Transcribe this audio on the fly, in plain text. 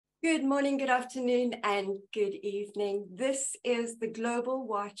Good morning, good afternoon, and good evening. This is the Global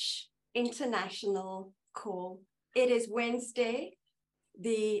Watch International Call. It is Wednesday,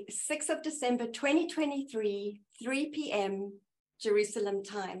 the 6th of December, 2023, 3 p.m. Jerusalem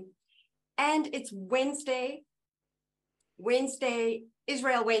time. And it's Wednesday,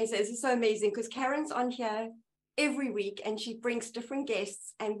 Israel Wednesdays. It's so amazing because Karen's on here every week and she brings different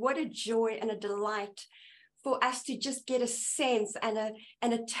guests. And what a joy and a delight for us to just get a sense and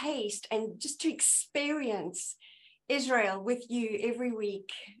a taste and just to experience Israel with you every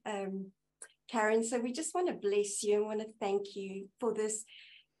week, Karen. So we just want to bless you and want to thank you for this.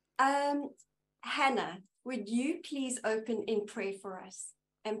 Hannah, would you please open in prayer for us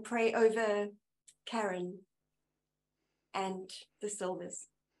and pray over Karen and the Silvers?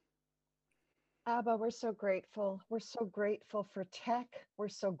 Abba, we're so grateful. We're so grateful for tech. We're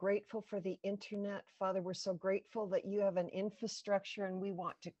so grateful for the internet. Father, we're so grateful that you have an infrastructure and we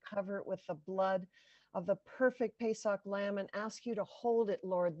want to cover it with the blood of the perfect Pesach lamb and ask you to hold it,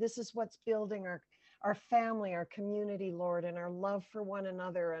 Lord. This is what's building our family, our community, Lord, and our love for one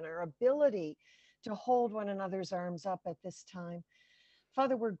another and our ability to hold one another's arms up at this time.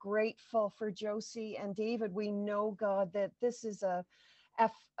 Father, we're grateful for Josie and David. We know, God, that this is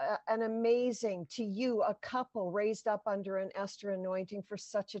an amazing, to you, a couple raised up under an Esther anointing for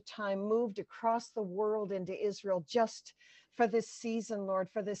such a time, moved across the world into Israel just for this season, Lord,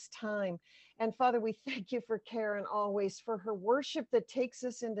 for this time. And Father, we thank you for Karen always, for her worship that takes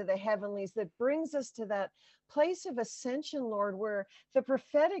us into the heavenlies, that brings us to that place of ascension, Lord, where the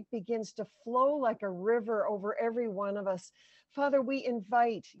prophetic begins to flow like a river over every one of us. Father, we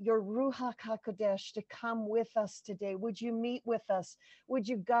invite your Ruach HaKodesh to come with us today. Would you meet with us? Would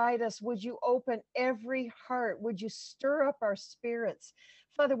you guide us? Would you open every heart? Would you stir up our spirits?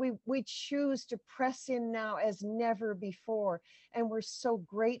 Father, we choose to press in now as never before. And we're so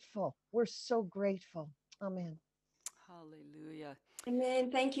grateful. We're so grateful. Amen. Hallelujah. Amen.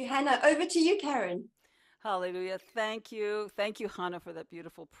 Thank you, Hannah. Over to you, Karen. Hallelujah. Thank you. Thank you, Hannah, for that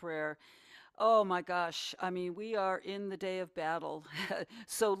beautiful prayer. Oh my gosh. I mean, we are in the day of battle,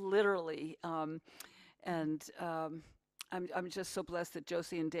 so literally. I'm just so blessed that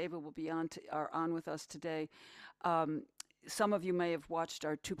Josie and David will be are on with us today. Some of you may have watched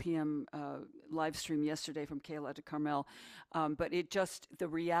our 2 p.m. Live stream yesterday from Kayla to Carmel, but the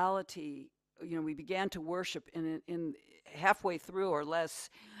reality, we began to worship in halfway through or less.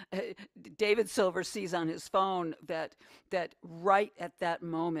 David Silver sees on his phone that right at that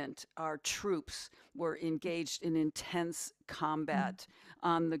moment, our troops were engaged in intense combat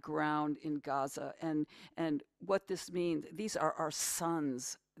on the ground in Gaza. And what this means, these are our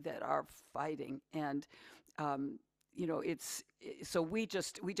sons that are fighting. And, so we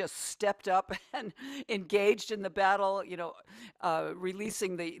just stepped up and engaged in the battle,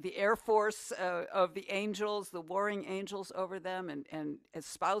 releasing the Air Force of the angels, the warring angels over them and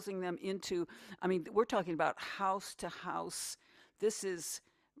espousing them into, we're talking about house to house. This is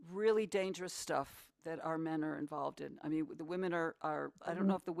really dangerous stuff that our men are involved in. The women are I don't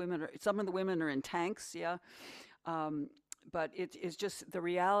know if some of the women are in tanks, yeah. But it is just, the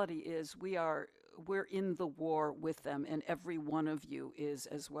reality is we're in the war with them, and every one of you is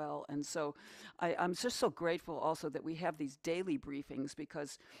as well. And so I'm just so grateful also that we have these daily briefings,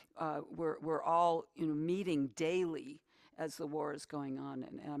 because we're all meeting daily as the war is going on,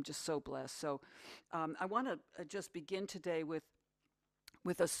 and I'm just so blessed. So I want to just begin today with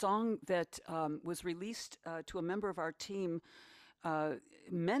a song that was released to a member of our team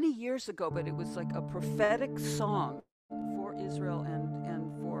many years ago, but it was like a prophetic song for Israel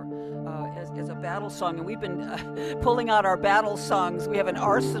and for as a battle song. And we've been pulling out our battle songs. We have an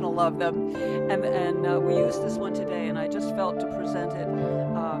arsenal of them, and we used this one today, and I just felt to present it.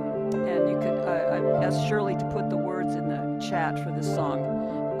 And you could, I asked Shirley to put the words in the chat for this song.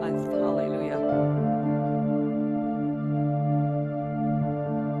 Hallelujah.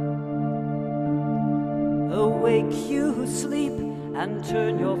 Awake, you who sleep, and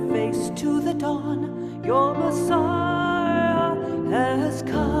turn your face to the dawn. Your Messiah has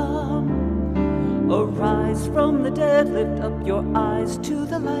come. Arise from the dead, lift up your eyes to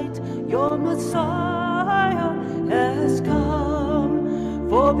the light. Your Messiah has come.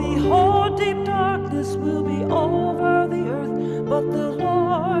 For behold, deep darkness will be over the earth, but the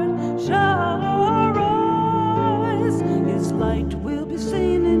Lord shall arise. His light will be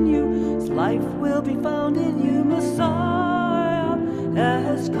seen in you, his life will be found in you. Messiah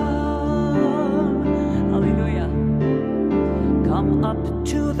has come. Hallelujah. Come up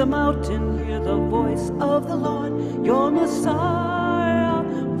to the mountain, hear the voice of the Lord. Your Messiah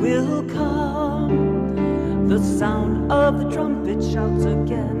will come. The sound of the trumpet shouts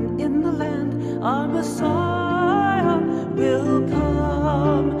again in the land. Our Messiah will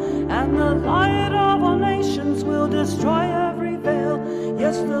come, and the light of all nations will destroy every veil.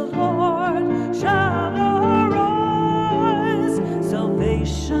 Yes, the Lord shall arise.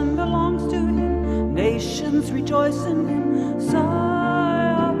 Salvation belongs to him. Nations rejoice in him.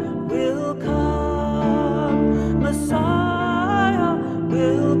 Messiah will come. Messiah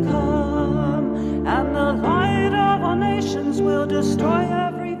will come, and the light of all nations will destroy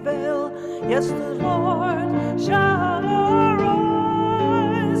every veil. Yes, the Lord shall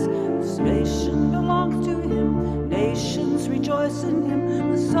arise. Salvation belongs to him. Nations rejoice in him.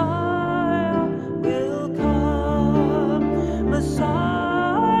 Messiah will come.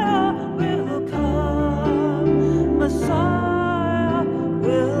 Messiah will come. Messiah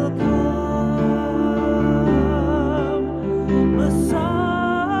will come.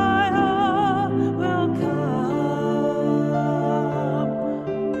 Messiah will come.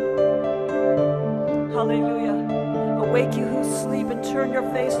 Hallelujah. Awake you who sleep and turn your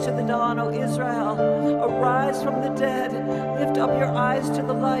face to the dawn, O Israel. Arise from the dead. Lift up your eyes to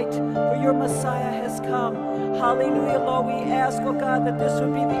the light, for your Messiah has come. Hallelujah, Lord. We ask, oh God, that this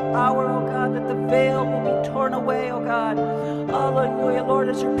would be the hour, oh God, that the veil will be torn away, oh God. Hallelujah, Lord,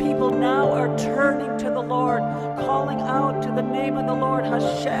 as your people now are turning to the Lord, calling out to the name of the Lord,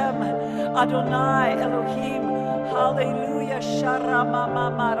 Hashem, Adonai, Elohim. Hallelujah.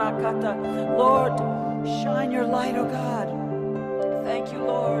 Sharamamamarakata. Lord, shine your light, oh God. Thank you,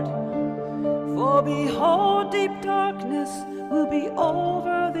 Lord. For behold, deep darkness will be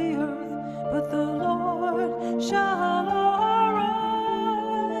over the earth, but the Lord shall arise.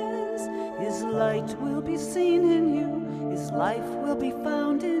 His light will be seen in you. His life will be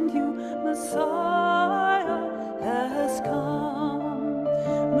found in you. Messiah has come.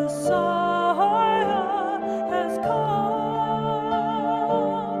 Messiah has come.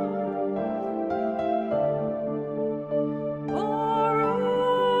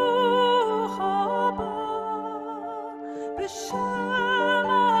 Baruch haba b'shem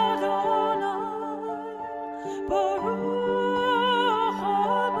Adonai. Baruch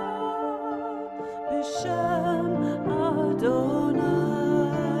haba b'shem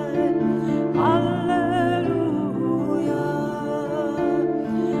Adonai. Hallelujah.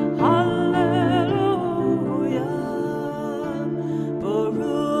 Hallelujah.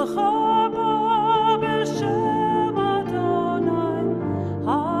 Baruch haba b'shem Adonai.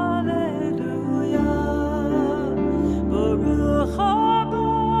 Hallelujah. Baruch haba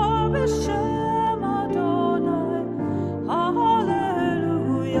b'shem Adonai.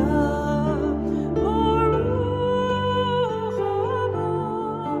 Hallelujah. Baruch haba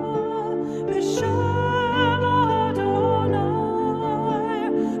b'shem Adonai.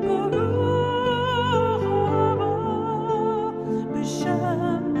 Baruch haba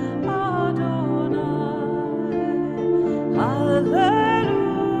b'shem Adonai. Hallelujah.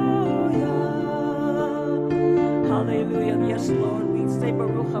 Hallelujah. Yes, Lord, we say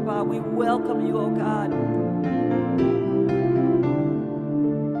Baruch haba. We welcome you, O God.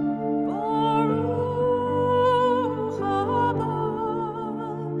 Baruch haba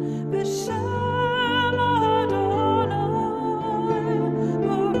b'shem Adonai.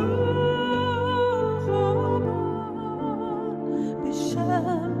 Baruch haba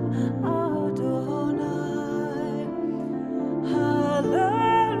b'shem Adonai. Hallelujah.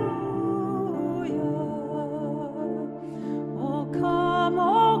 Oh come,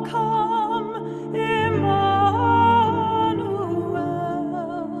 Emmanuel,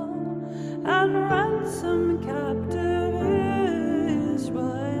 and ransom captive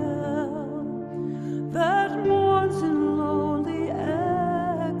Israel that mourns in lonely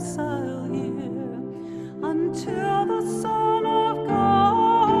exile here until the Son of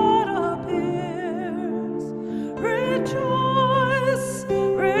God appears. Rejoice,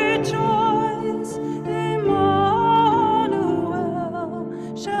 rejoice, Emmanuel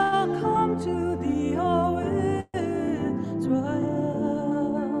shall come to thee, O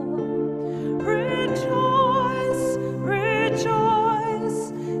Israel. Rejoice,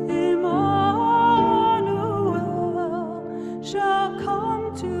 rejoice, Emmanuel shall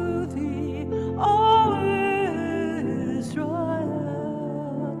come to thee, O Israel.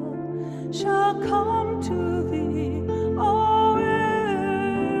 Shall come to thee, O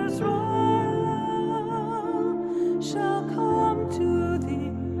Israel. Shall come to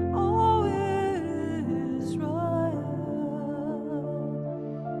thee, O Israel.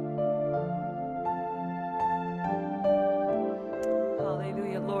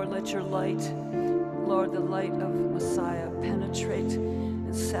 Hallelujah. Lord, let your light, Lord, the light of Messiah penetrate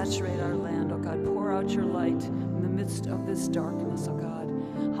and saturate our land, oh God. Pour out your light in the midst of this darkness, oh God.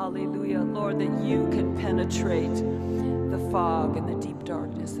 Hallelujah. Lord, that you can penetrate the fog and the deep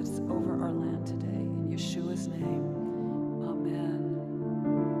darkness that's over our land today. In Yeshua's name, amen.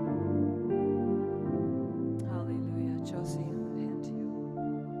 Hallelujah. Josie, I'll hand to you.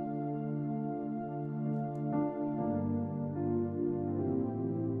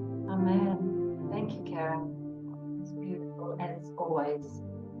 Amen. Thank you, Karen. It's beautiful as always.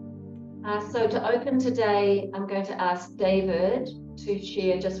 So to open today, I'm going to ask David to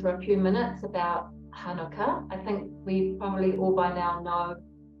share just for a few minutes about Hanukkah. I think we probably all by now know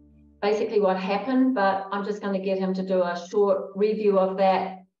basically what happened, but I'm just going to get him to do a short review of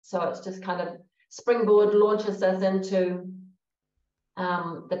that. So it's just kind of springboard, launches us into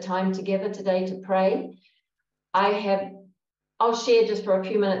the time together today to pray. I'll share just for a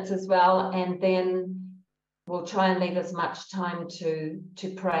few minutes as well, and then we'll try and leave as much time to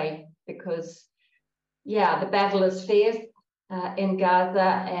pray, because yeah, the battle is fierce in Gaza,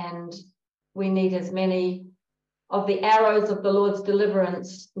 and we need as many of the arrows of the Lord's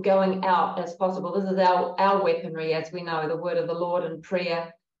deliverance going out as possible. This is our weaponry, as we know, the word of the Lord and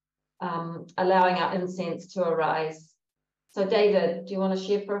prayer, allowing our incense to arise. So David, do you want to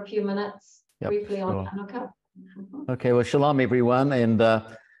share for a few minutes briefly on Hanukkah? Okay, well, shalom, everyone. And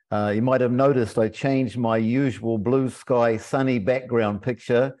you might have noticed I changed my usual blue sky, sunny background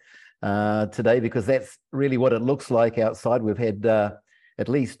picture today, because that's really what it looks like outside. We've had at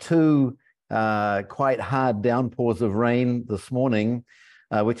least two quite hard downpours of rain this morning,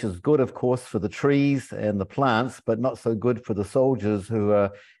 which is good, of course, for the trees and the plants, but not so good for the soldiers who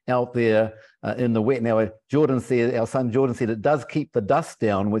are out there in the wet. Now, our son Jordan said it does keep the dust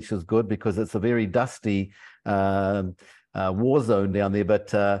down, which is good, because it's a very dusty war zone down there,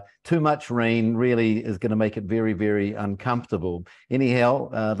 but too much rain really is going to make it very, very uncomfortable.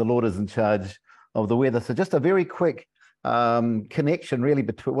 Anyhow, the Lord is in charge of the weather. So just a very quick connection really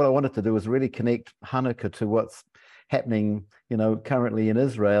between what I wanted to do was really connect Hanukkah to what's happening, currently in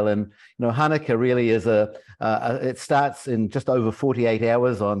Israel. And, Hanukkah really is it starts in just over 48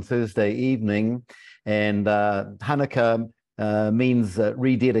 hours on Thursday evening. And Hanukkah means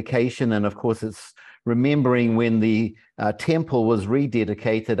rededication. And of course, it's remembering when the temple was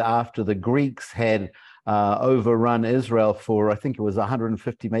rededicated after the Greeks had overrun Israel for, I think it was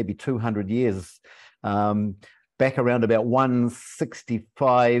 150, maybe 200 years, back around about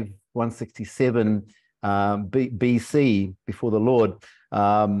 165, 167 BC, before the Lord.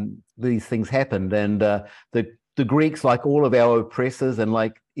 These things happened. And the Greeks, like all of our oppressors, and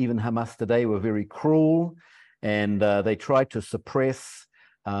like even Hamas today, were very cruel, and they tried to suppress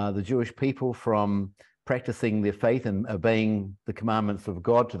the Jewish people from practicing their faith and obeying the commandments of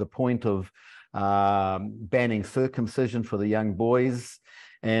God, to the point of banning circumcision for the young boys.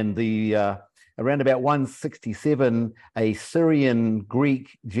 And around about 167, a Syrian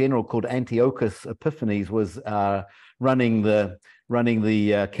Greek general called Antiochus Epiphanes was running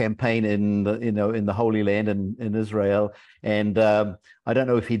the campaign in the Holy Land in Israel. And I don't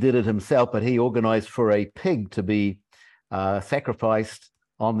know if he did it himself, but he organized for a pig to be sacrificed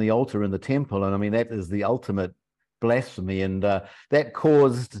on the altar in the temple. And I mean, that is the ultimate blasphemy. And that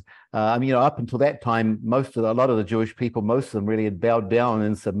caused, up until that time, a lot of the Jewish people, most of them really had bowed down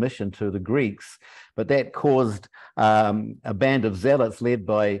in submission to the Greeks. But that caused a band of zealots led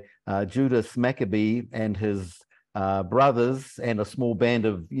by Judas Maccabee and his brothers, and a small band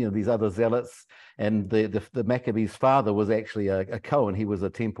of these other zealots. And the Maccabee's father was actually a Cohen. He was a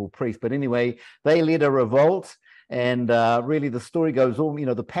temple priest. But anyway, they led a revolt. And really, the story goes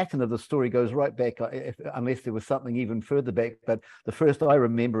the pattern of the story goes right back, unless there was something even further back. But the first I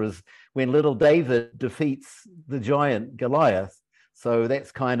remember is when little David defeats the giant Goliath. So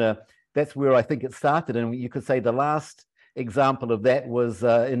that's where I think it started. And you could say the last example of that was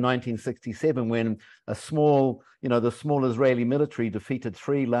in 1967, when the small Israeli military defeated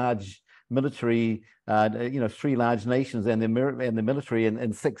three large military, three large nations and the military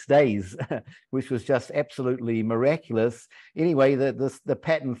in 6 days, which was just absolutely miraculous. Anyway, the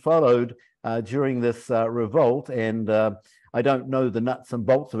pattern followed during this revolt, and I don't know the nuts and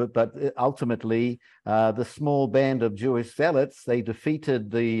bolts of it, but ultimately the small band of Jewish zealots, they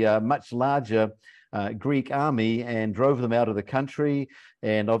defeated the much larger Greek army and drove them out of the country.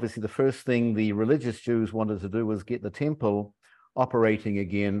 And obviously the first thing the religious Jews wanted to do was get the temple operating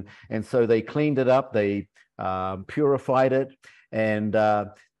again. And so they cleaned it up, they purified it, and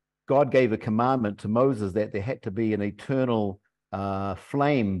God gave a commandment to Moses that there had to be an eternal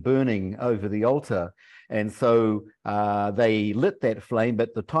flame burning over the altar. And so they lit that flame,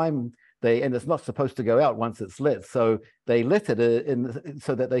 but the time and it's not supposed to go out once it's lit. So they lit it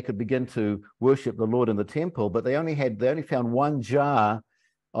so that they could begin to worship the Lord in the temple. But they only found one jar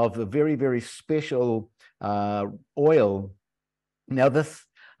of a very, very special oil. Now this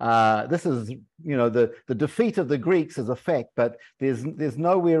is, the defeat of the Greeks is a fact, but there's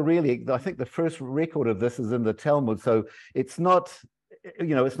nowhere really. I think the first record of this is in the Talmud, so it's not,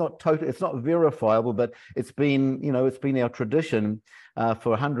 it's not total, it's not verifiable, but it's been our tradition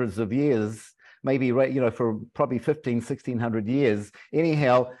for hundreds of years, maybe, for probably 1600 years.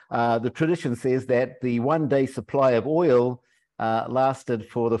 Anyhow, the tradition says that the 1 day supply of oil lasted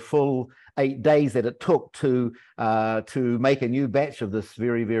for the full 8 days that it took to make a new batch of this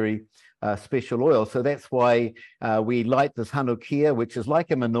very, very special oil. So that's why we light this Hanukkah, which is like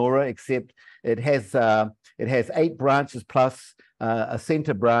a menorah, except it has 8 branches plus a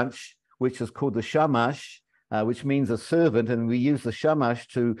center branch, which is called the shamash, which means a servant, and we use the shamash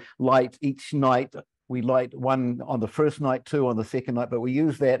to light each night. We light one on the first night, 2 on the second night, but we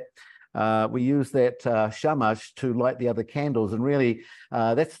use that shamash to light the other candles. And really,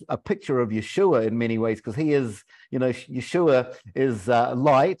 that's a picture of Yeshua in many ways, because he is, Yeshua is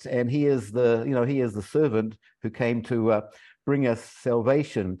light, and he is the servant who came to bring us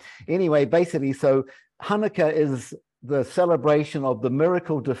salvation. Anyway, basically, so Hanukkah is the celebration of the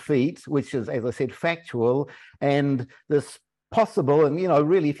miracle defeat, which is, as I said, factual, and this possible, and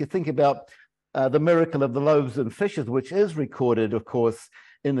really, if you think about the miracle of the loaves and fishes, which is recorded, of course,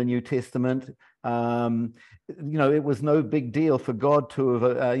 in the New Testament, it was no big deal for God to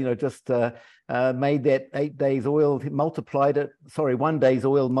have, just made that 8 days oil, multiplied it. 1 day's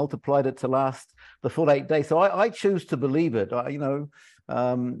oil, multiplied it to last the full 8 days. So I choose to believe it.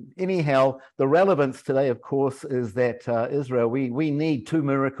 Anyhow, the relevance today, of course, is that Israel, we need 2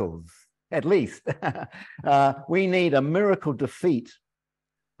 miracles at least. We need a miracle defeat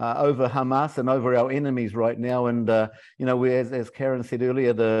over Hamas and over our enemies right now. And, as Karen said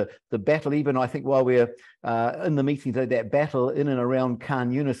earlier, the battle, even I think while we're in the meeting today, that battle in and around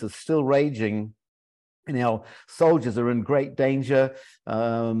Khan Yunis is still raging. And our soldiers are in great danger.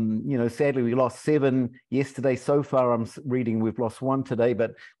 Sadly, we lost 7 yesterday. So far, I'm reading we've lost 1 today,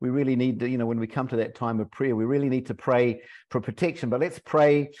 but we really need to, when we come to that time of prayer, we really need to pray for protection. But let's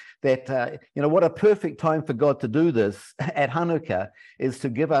pray that, what a perfect time for God to do this at Hanukkah is to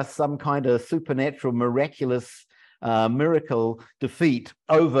give us some kind of supernatural, miraculous miracle defeat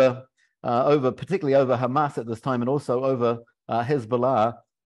over particularly over Hamas at this time, and also over Hezbollah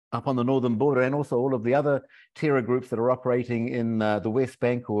up on the northern border, and also all of the other terror groups that are operating in the West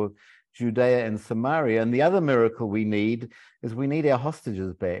Bank or Judea and Samaria. And the other miracle we need is we need our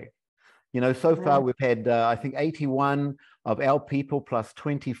hostages back. So far we've had, I think, 81 of our people plus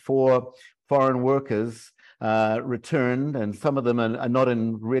 24 foreign workers returned, and some of them are not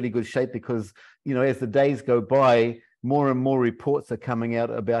in really good shape because, as the days go by, more and more reports are coming out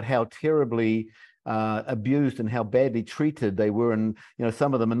about how terribly abused and how badly treated they were. And,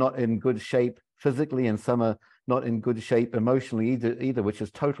 some of them are not in good shape physically, and some are not in good shape emotionally either, which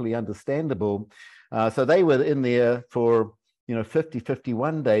is totally understandable. So they were in there for, 50,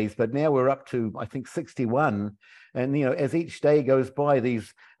 51 days, but now we're up to, I think, 61. And, as each day goes by,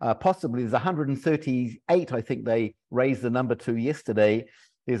 these possibly there's 138, I think they raised the number to yesterday.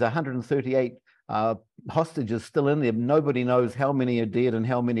 There's 138 hostages still in there. Nobody knows how many are dead and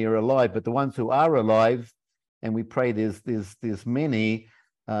how many are alive, but the ones who are alive, and we pray there's many,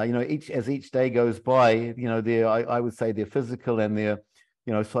 as each day goes by, I would say their physical and their,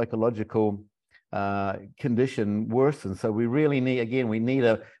 psychological condition worsens. So we really need,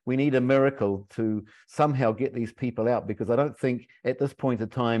 we need a miracle to somehow get these people out, because I don't think at this point in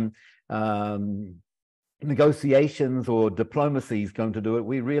time, negotiations or diplomacy is going to do it.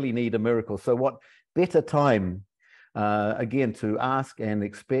 We really need a miracle. So what better time, again, to ask and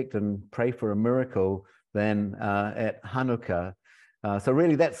expect and pray for a miracle than at Hanukkah. So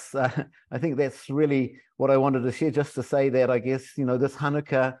really that's, I think that's really what I wanted to share, just to say that I guess, this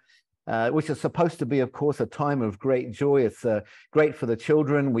Hanukkah, which is supposed to be, of course, a time of great joy. It's great for the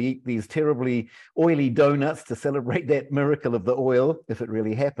children. We eat these terribly oily donuts to celebrate that miracle of the oil, if it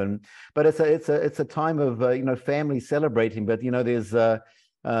really happened. But it's a time of family celebrating. But there's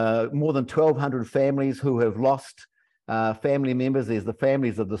more than 1,200 families who have lost family members. There's the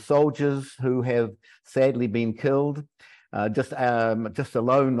families of the soldiers who have sadly been killed. Just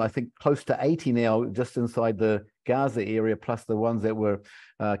alone, I think close to 80 now, just inside the Gaza area, plus the ones that were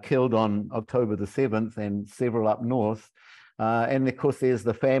killed on October the 7th, and several up north. And of course, there's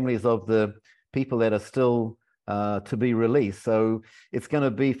the families of the people that are still to be released. So it's going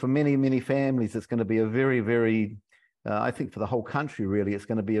to be, for many, many families, it's going to be a very, very I think for the whole country, really, it's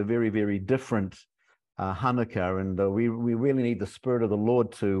going to be a very, very different Hanukkah, and we really need the Spirit of the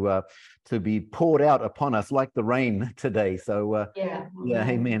Lord to be poured out upon us like the rain today. So yeah,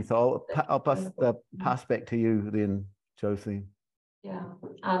 amen. So I'll pass back to you then, Josie. Yeah,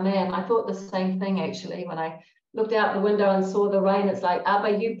 amen. I thought the same thing actually when I looked out the window and saw the rain. It's like,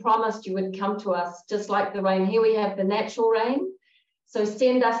 Abba, you promised you would come to us just like the rain. Here we have the natural rain. So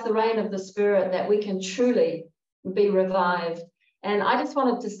send us the rain of the Spirit that we can truly be revived. And I just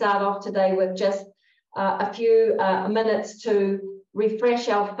wanted to start off today with just a few minutes to refresh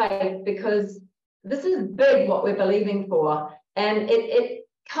our faith, because this is big what we're believing for. And it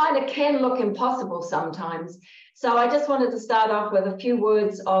kind of can look impossible sometimes. So I just wanted to start off with a few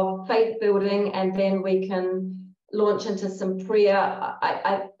words of faith building, and then we can launch into some prayer.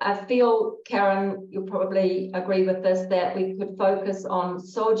 I feel, Karen, you'll probably agree with this, that we could focus on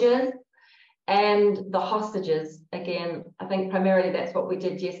soldiers and the hostages. Again, I think primarily that's what we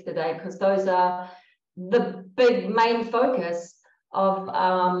did yesterday, because those are the big main focus of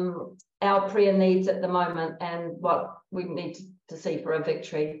our prayer needs at the moment and what we need to see for a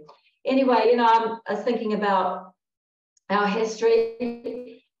victory. Anyway, I was thinking about our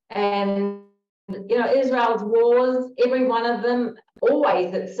history, and Israel's wars, every one of them,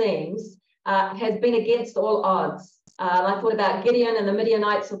 always it seems, has been against all odds. I thought about Gideon and the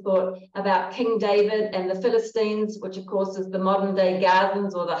Midianites. I thought about King David and the Philistines, which of course is the modern day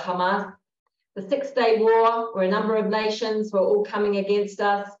Gazans or the Hamas. The 6-Day War, where a number of nations were all coming against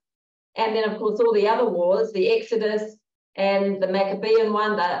us. And then of course all the other wars, the Exodus and the Maccabean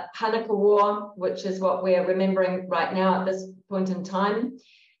one, the Hanukkah War, which is what we're remembering right now at this point in time.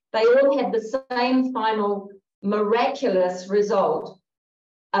 They all had the same final miraculous result,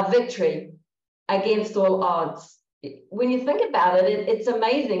 a victory against all odds. When you think about it, it's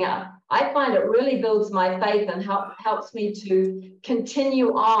amazing. I find it really builds my faith and helps me to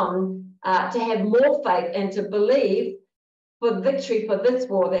continue on, to have more faith and to believe for victory for this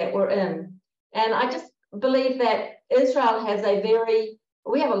war that we're in. And I just believe that Israel has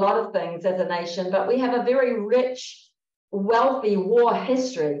we have a lot of things as a nation, but we have a very rich, wealthy war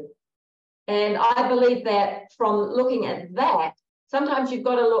history. And I believe that from looking at that, sometimes you've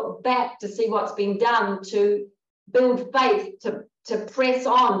got to look back to see what's been done to build faith, to press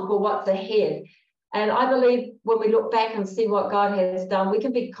on for what's ahead. And I believe when we look back and see what God has done, we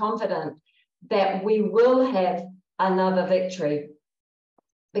can be confident that we will have another victory,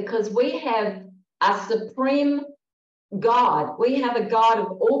 because we have a supreme God. We have a God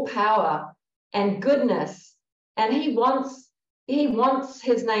of all power and goodness, and he wants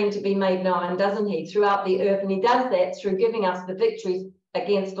his name to be made known, doesn't he, throughout the earth? And he does that through giving us the victories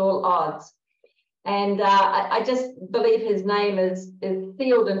against all odds. And I just believe his name is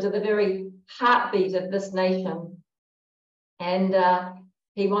sealed into the very heartbeat of this nation. And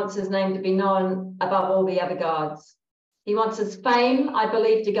he wants his name to be known above all the other gods. He wants his fame, I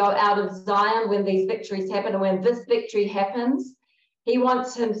believe, to go out of Zion when these victories happen. And when this victory happens, he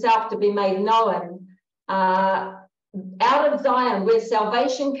wants himself to be made known out of Zion, where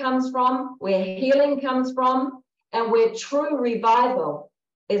salvation comes from, where healing comes from, and where true revival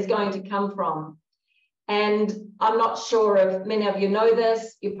is going to come from. And I'm not sure if many of you know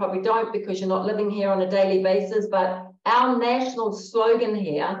this. You probably don't, because you're not living here on a daily basis, but our national slogan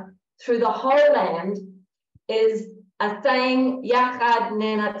here through the whole land is a saying, Yachad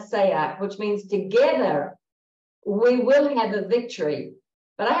Nenatseach, which means together we will have a victory.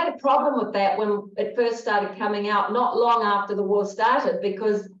 But I had a problem with that when it first started coming out, not long after the war started,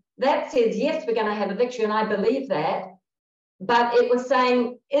 because that says, yes, we're going to have a victory, and I believe that. But it was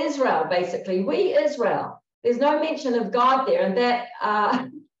saying Israel, basically, we Israel. There's no mention of God there, and that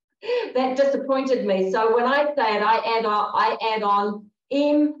that disappointed me. So when I say it, I add on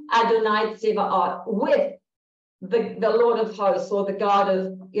Im Adonai Tzevaot, with the Lord of hosts, or the God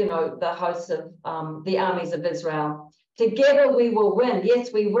of, the hosts of the armies of Israel. Together we will win.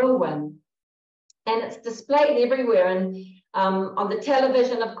 Yes, we will win. And it's displayed everywhere, and on the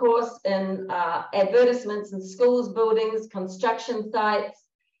television, of course, in advertisements in schools, buildings, construction sites,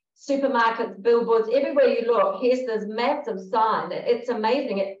 supermarkets, billboards, everywhere you look, here's this massive sign. It's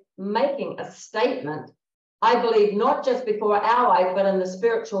amazing. It's making a statement, I believe, not just before our eyes, but in the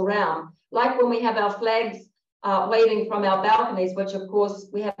spiritual realm. Like when we have our flags waving from our balconies, which of course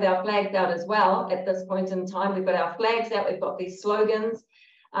we have our flags out as well at this point in time. We've got our flags out, we've got these slogans.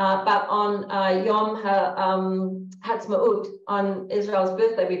 But on Yom Ha'atzmaut, on Israel's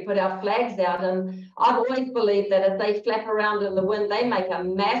birthday, we put our flags out. And I've always believed that if they flap around in the wind, they make a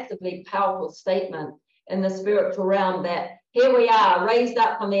massively powerful statement in the spiritual realm that Here we are, raised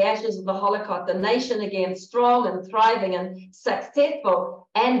up from the ashes of the Holocaust, a nation again, strong and thriving and successful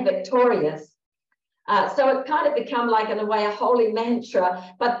and victorious. So it's kind of become like, in a way, a holy mantra,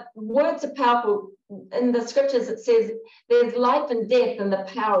 but words are powerful. In the scriptures, it says there's life and death in the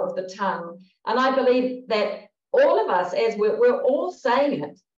power of the tongue. And I believe that all of us, as we're all saying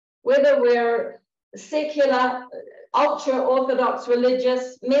it, whether we're secular, ultra-Orthodox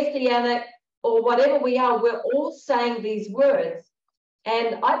religious, Messianic, or whatever we are, we're all saying these words.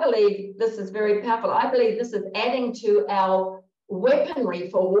 And I believe this is very powerful. I believe this is adding to our weaponry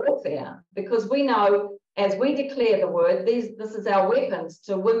for warfare, because we know as we declare the word, this is our weapons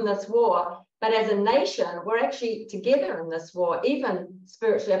to win this war. But as a nation, we're actually together in this war, even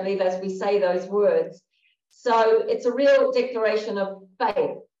spiritually, I believe, as we say those words. So it's a real declaration of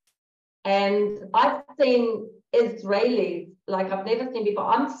faith. And I've seen Israelis like I've never seen before.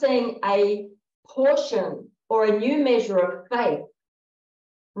 I'm seeing a portion or a new measure of faith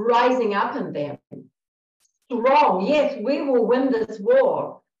rising up in them. Strong, yes, we will win this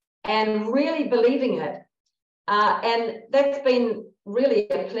war, and really believing it. And that's been really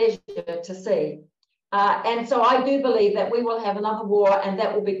a pleasure to see. And so I do believe that we will have another war, and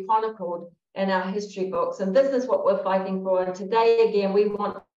that will be chronicled in our history books. And this is what we're fighting for. And today, again, we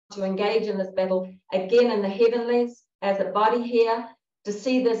want to engage in this battle again in the heavenlies as a body here, to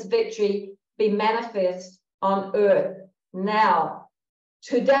see this victory be manifest on earth now,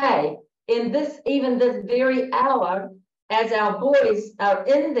 today, in this, even this very hour, as our boys are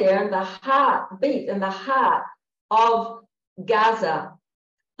in there, in the heartbeat, in the heart of Gaza,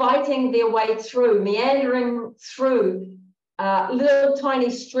 fighting their way through, meandering through little tiny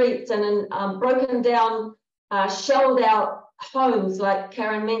streets and in broken down, shelled out homes, like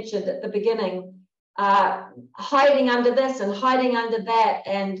Karen mentioned at the beginning, hiding under this and hiding under that,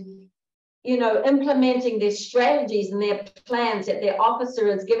 and implementing their strategies and their plans that their officer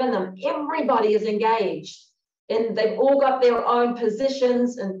has given them. Everybody is engaged, and they've all got their own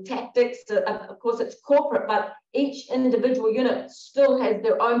positions and tactics. Of course, it's corporate, but each individual unit still has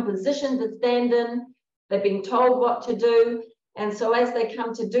their own position to stand in. They've been told what to do. And so as they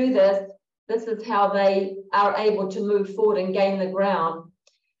come to do this, this is how they are able to move forward and gain the ground.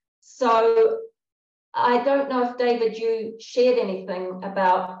 So I don't know if, David, you shared anything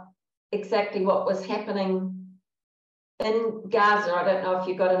about exactly what was happening in Gaza. I don't know if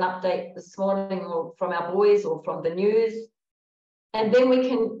you got an update this morning, or from our boys, or from the news. And then we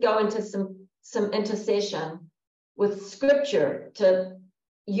can go into some intercession with scripture to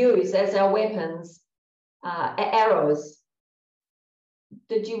use as our weapons, arrows.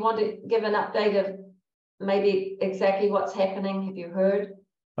 Did you want to give an update of maybe exactly what's happening? Have you heard?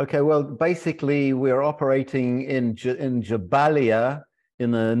 Okay, well, basically we're operating in Jabalia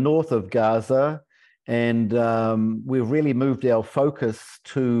in the north of Gaza, and we've really moved our focus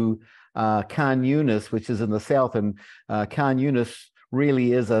to Khan Yunis, which is in the south, and Khan Yunis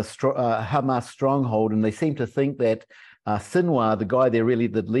really is a Hamas stronghold, and they seem to think that Sinwar,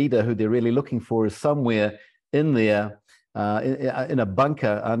 the leader who they're really looking for, is somewhere in there, in a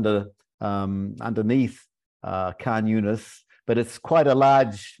bunker underneath Khan Yunis. But it's quite a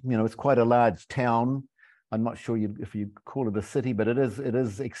large, it's quite a large town. I'm not sure if you call it a city, but it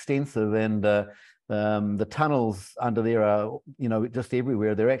is extensive, and the tunnels under there are, just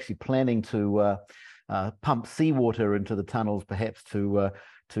everywhere. They're actually planning to pump seawater into the tunnels, perhaps to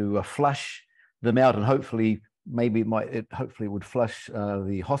flush them out, and hopefully it would flush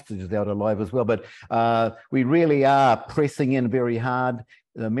the hostages out alive as well. But we really are pressing in very hard.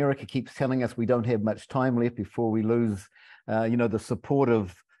 America keeps telling us we don't have much time left before we lose, the support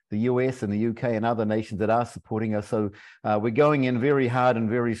of the US and the UK and other nations that are supporting us. So we're going in very hard and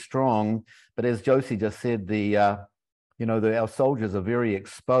very strong. But as Josie just said, our soldiers are very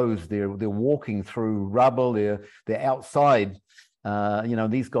exposed. They're walking through rubble. They're outside.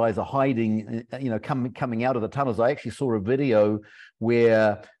 These guys are hiding, coming out of the tunnels. I actually saw a video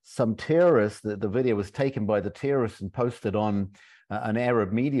where some terrorists, the video was taken by the terrorists and posted on an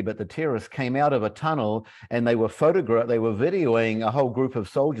Arab media, but the terrorists came out of a tunnel and they were videoing a whole group of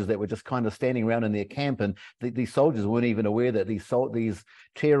soldiers that were just kind of standing around in their camp, and these soldiers weren't even aware that these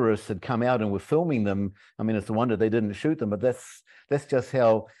terrorists had come out and were filming them. I mean, it's a wonder they didn't shoot them, but that's just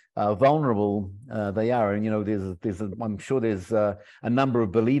how vulnerable they are. And I'm sure there's a number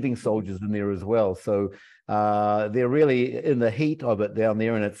of believing soldiers in there as well. So they're really in the heat of it down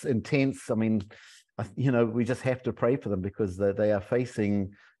there, and it's intense. I mean, we just have to pray for them, because they are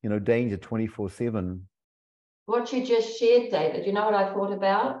facing danger 24/7. What you just shared, David, you know what I thought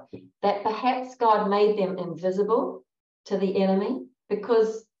about? That perhaps God made them invisible to the enemy,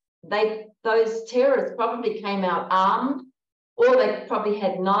 because those terrorists probably came out armed or they probably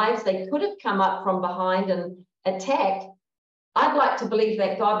had knives. They could have come up from behind and attacked. I'd like to believe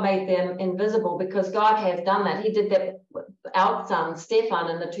that God made them invisible, because God has done that. He did that with our son,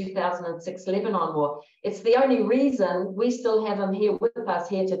 Stefan, in the 2006 Lebanon war. It's the only reason we still have him here with us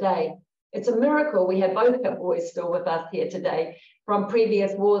here today. It's a miracle we have both our boys still with us here today from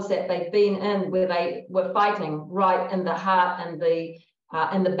previous wars that they've been in, where they were fighting right in the heart and the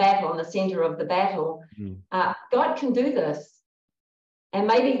battle, in the center of the battle. God can do this. And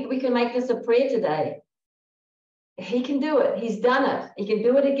maybe we can make this a prayer today. He can do it. He's done it. He can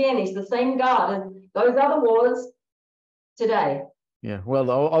do it again. He's the same God as those other wars today. Yeah, well,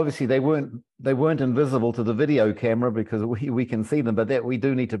 obviously they weren't invisible to the video camera, because we can see them, but that we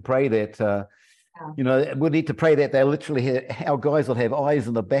do need to pray that you know, we need to pray that they literally our guys will have eyes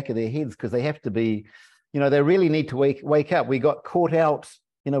in the back of their heads, because they have to be, you know, they really need to wake up. We got caught out,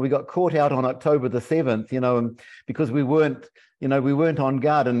 you know, we got caught out on October the 7th, you know, because we weren't on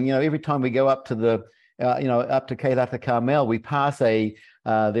guard. And, you know, every time we go up to the you know, up to Keilat Carmel, we pass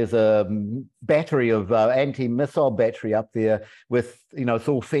there's a battery of anti-missile battery up there with, you know, it's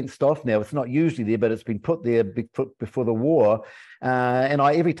all fenced off now. It's not usually there, but it's been put there before the war. And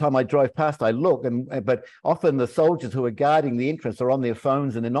every time I drive past, I look, but often the soldiers who are guarding the entrance are on their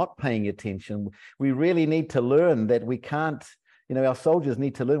phones and they're not paying attention. We really need to learn that we can't, you know, our soldiers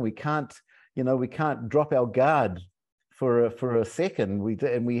need to learn we can't drop our guard for a second.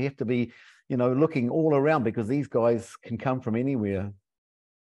 We have to be, you know, looking all around, because these guys can come from anywhere.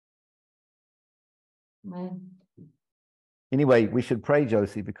 Amen. Anyway, we should pray,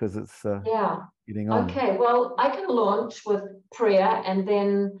 Josie, because it's getting on. Okay, well, I can launch with prayer, and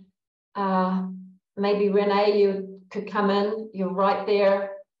then maybe Renee, you could come in. You're right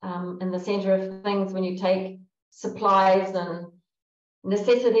there in the center of things when you take supplies and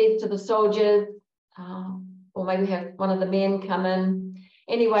necessities to the soldiers, or maybe have one of the men come in.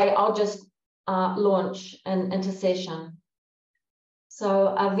 Anyway, I'll just launch an intercession.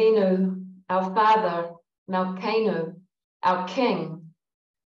 So Avinu, our Father, Malkeinu, our King,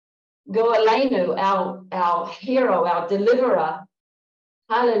 Goalenu, our hero, our deliverer,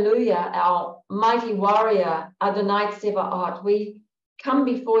 hallelujah, our mighty warrior, Adonai Tsevaot. We come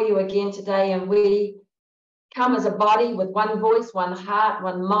before you again today, and we come as a body with one voice, one heart,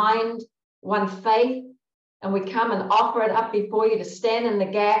 one mind, one faith, and we come and offer it up before you to stand in the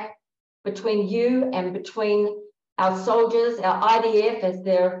gap between you and between our soldiers, our IDF, as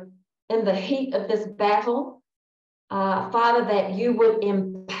they're in the heat of this battle. Father, that you would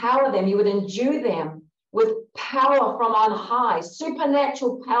empower them, you would endue them with power from on high,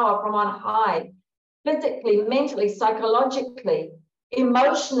 supernatural power from on high, physically, mentally, psychologically,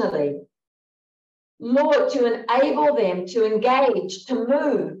 emotionally. Lord, to enable them to engage, to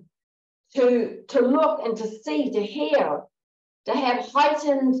move, to look and to see, to hear, to have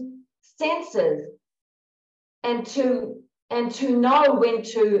heightened senses, and to know when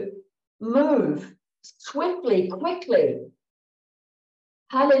to move swiftly, quickly.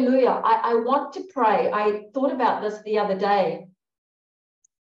 Hallelujah. I want to pray. I thought about this the other day.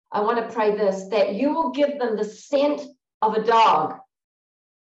 I want to pray this, that you will give them the scent of a dog,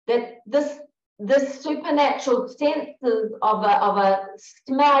 that this supernatural senses of a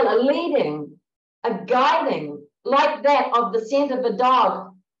smell, a leading, a guiding, like that of the scent of a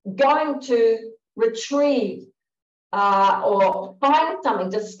dog, going to retrieve or find something,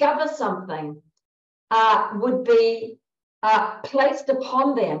 discover something, would be placed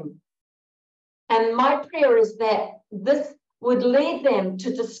upon them. And my prayer is that this would lead them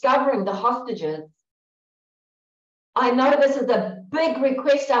to discovering the hostages. I know this is a big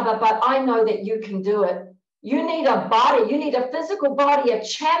request, Abba, but I know that you can do it. You need a body, you need a physical body, a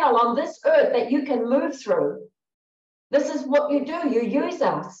channel on this earth that you can move through. This is what you do, you use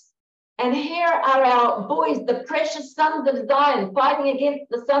us. And here are our boys, the precious sons of Zion, fighting against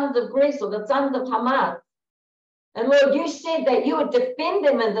the sons of Greece or the sons of Hamas. And Lord, you said that you would defend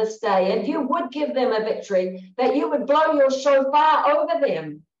them in this day, and you would give them a victory, that you would blow your shofar over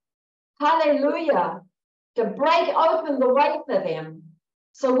them. Hallelujah. To break open the way for them.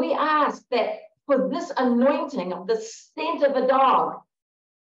 So we ask that for this anointing of the scent of a dog,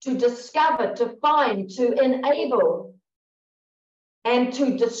 to discover, to find, to enable, and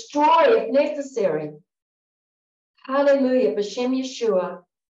to destroy if necessary. Hallelujah. B'Shem Yeshua.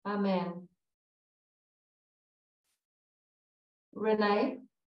 Amen. Renee?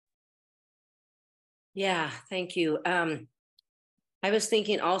 Yeah, thank you. I was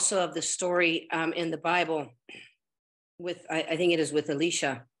thinking also of the story in the Bible with, I think it is with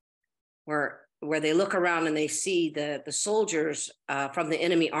Elisha, where they look around and they see the soldiers from the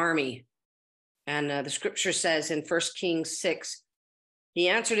enemy army, And the scripture says in 1 Kings 6, he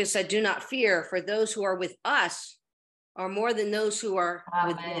answered and said, do not fear, for those who are with us are more than those who are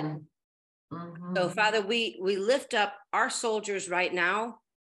with them. So, Father, we lift up our soldiers right now.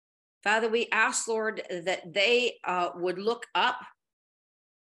 Father, we ask, Lord, that they would look up.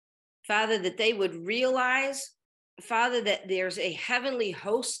 Father, that they would realize, Father, that there's a heavenly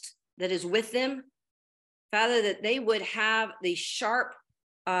host that is with them. Father, that they would have the sharp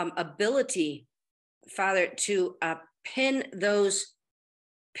ability, Father, to pin those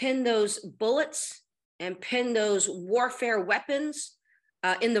bullets and pin those warfare weapons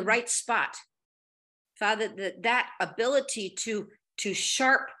in the right spot. Father, that ability to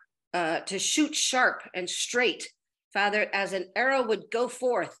shoot sharp and straight, Father, as an arrow would go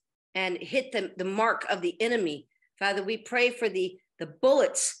forth and hit the mark of the enemy. Father, we pray for the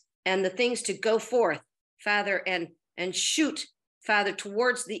bullets and the things to go forth, Father, and shoot, Father,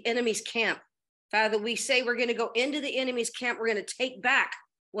 towards the enemy's camp. Father, we say we're going to go into the enemy's camp. We're going to take back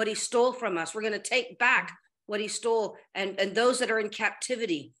what he stole from us. We're going to take back what he stole and those that are in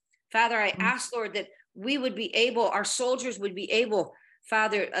captivity. Father, I ask, Lord, that we would be able, our soldiers would be able,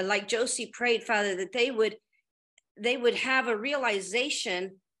 Father, like Josie prayed, Father, that they would have a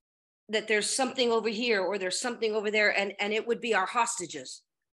realization that there's something over here or there's something over there, and it would be our hostages.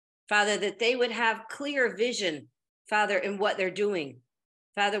 Father, that they would have clear vision, Father, in what they're doing.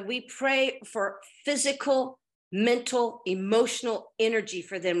 Father, we pray for physical, mental, emotional energy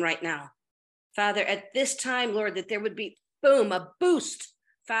for them right now. Father, at this time, Lord, that there would be, boom, a boost,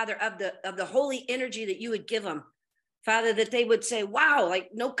 Father, of the holy energy that you would give them. Father, that they would say, wow,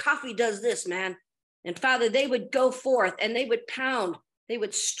 like no coffee does this, man. And Father, they would go forth and they would pound. They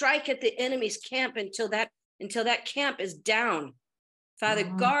would strike at the enemy's camp until that camp is down. Father,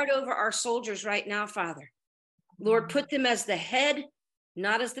 guard over our soldiers right now, Father. Lord, put them as the head,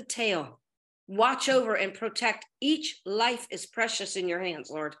 not as the tail. Watch over and protect. Each life is precious in your hands,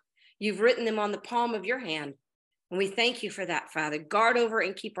 Lord. You've written them on the palm of your hand. And we thank you for that, Father. Guard over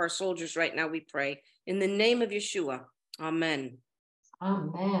and keep our soldiers right now, we pray. In the name of Yeshua, amen.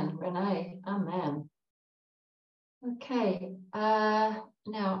 Amen, Renee, amen. Okay, now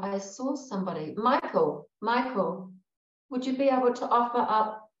I saw somebody. Michael, would you be able to offer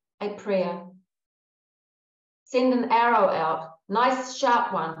up a prayer? Send an arrow out, nice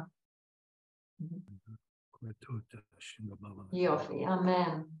sharp one. Yofi,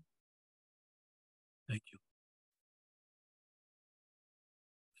 amen. Thank you.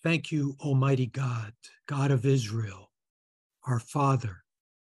 Thank you, Almighty God, God of Israel, our Father.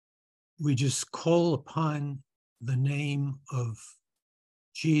 We just call upon the name of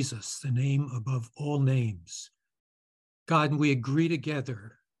Jesus, the name above all names. God, and we agree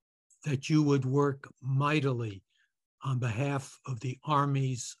together that you would work mightily on behalf of the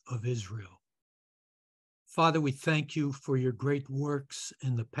armies of Israel. Father, we thank you for your great works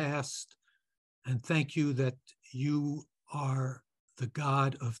in the past, and thank you that you are the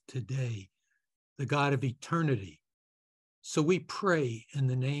God of today, the God of eternity. So we pray in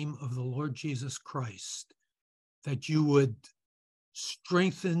the name of the Lord Jesus Christ that you would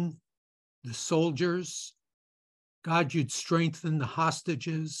strengthen the soldiers. God, you'd strengthen the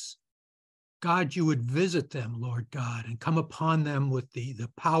hostages. God, you would visit them, Lord God, and come upon them with the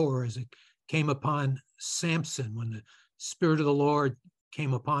power as it came upon Samson when the Spirit of the Lord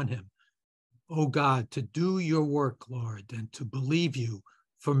came upon him. Oh God, to do your work, Lord, and to believe you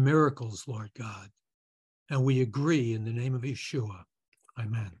for miracles, Lord God. And we agree in the name of Yeshua.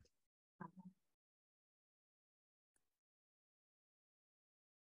 Amen.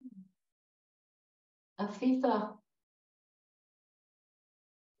 Afifa.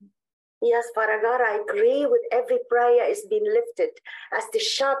 Yes, Father God, I agree with every prayer is being lifted as the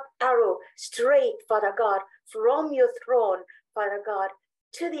sharp arrow straight, Father God, from your throne, Father God,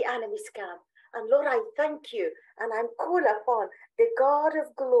 to the enemy's camp. And Lord, I thank you and I'm called upon the God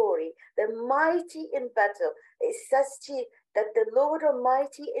of glory, the mighty in battle. It says to you that the Lord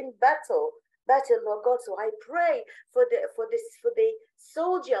Almighty in battle, Lord God. So I pray for the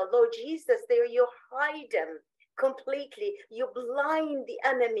soldier, Lord Jesus, there you hide them completely. You blind the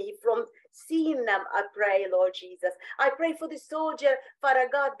enemy from seeing them. I pray, Lord Jesus. I pray for the soldier, Father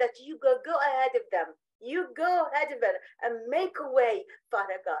God, that you go ahead of them. You go ahead of them and make a way,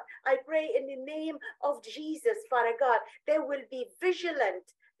 Father God. I pray in the name of Jesus, Father God, they will be vigilant.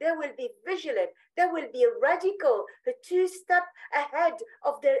 They will be vigilant. They will be radical, the 2 step ahead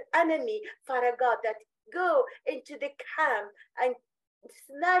of their enemy, Father God, that go into the camp and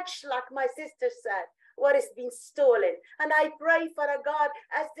snatch, like my sister said, what has been stolen. And I pray, Father God,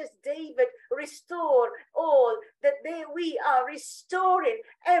 as this David restore all, that we are restoring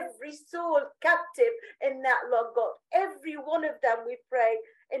every soul captive in that, Lord God. Every one of them, we pray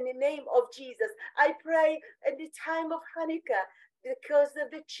in the name of Jesus. I pray in the time of Hanukkah, because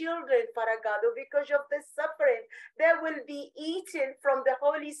of the children, Father God, or because of the suffering, they will be eaten from the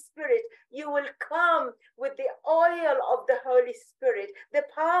Holy Spirit. You will come with the oil of the Holy Spirit, the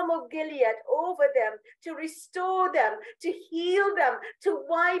palm of Gilead over them, to restore them, to heal them, to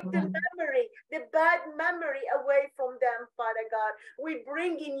wipe the memory, the bad memory away from them, Father God. We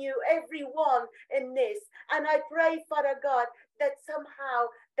bring in you everyone in this. And I pray, Father God, that somehow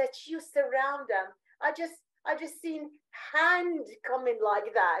that you surround them. I just seen hand coming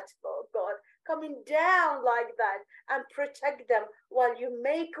like that, oh God, coming down like that, and protect them while you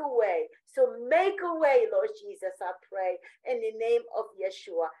make a way. So make a way, Lord Jesus, I pray, in the name of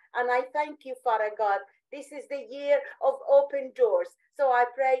Yeshua. And I thank you, Father God. This is the year of open doors. So I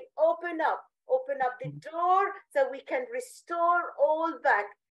pray, open up the door so we can restore all back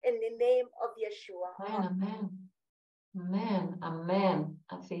in the name of Yeshua. Amen. Amen. Amen.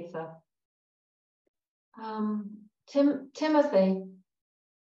 Afifa.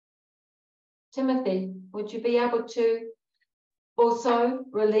 Timothy, would you be able to also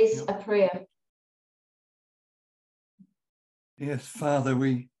release a prayer? Yes, Father,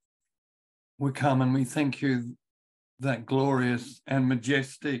 we come and we thank you that glorious and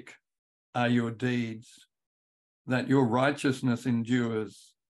majestic are your deeds, that your righteousness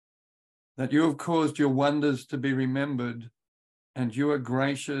endures, that you have caused your wonders to be remembered, and you are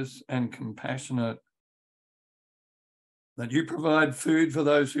gracious and compassionate, that you provide food for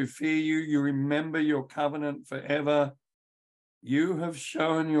those who fear you. You remember your covenant forever. You have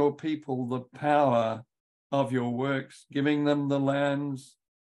shown your people the power of your works, giving them the lands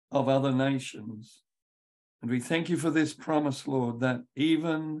of other nations. And we thank you for this promise, Lord, that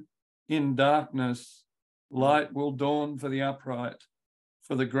even in darkness, light will dawn for the upright,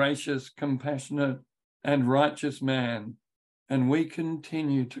 for the gracious, compassionate, and righteous man. And we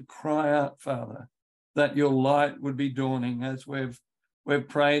continue to cry out, Father, that your light would be dawning, as we've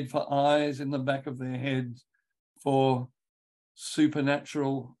prayed for eyes in the back of their heads, for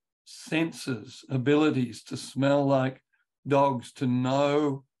supernatural senses, abilities to smell like dogs, to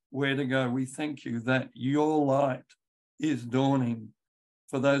know where to go. We thank you that your light is dawning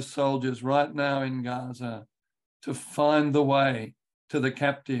for those soldiers right now in Gaza to find the way to the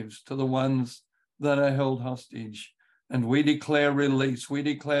captives, to the ones that are held hostage. And we declare release. We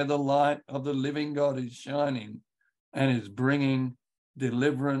declare the light of the living God is shining and is bringing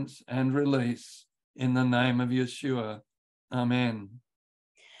deliverance and release in the name of Yeshua. Amen.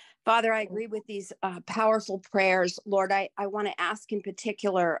 Father, I agree with these powerful prayers. Lord, I want to ask in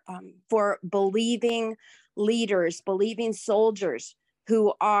particular for believing leaders, believing soldiers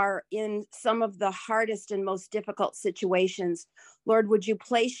who are in some of the hardest and most difficult situations. Lord, would you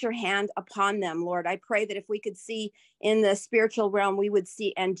place your hand upon them, Lord? I pray that if we could see in the spiritual realm, we would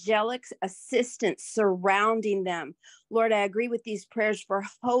see angelic assistance surrounding them. Lord, I agree with these prayers for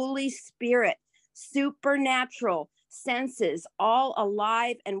Holy Spirit, supernatural senses, all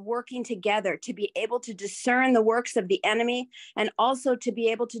alive and working together to be able to discern the works of the enemy, and also to be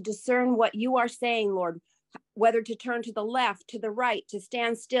able to discern what you are saying, Lord, whether to turn to the left, to the right, to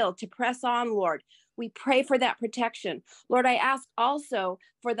stand still, to press on, Lord. We pray for that protection. Lord, I ask also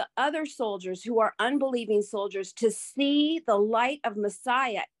for the other soldiers who are unbelieving soldiers to see the light of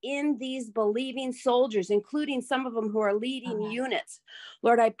Messiah in these believing soldiers, including some of them who are leading units.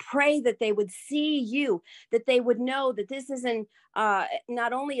 Lord, I pray that they would see you, that they would know that this isn't,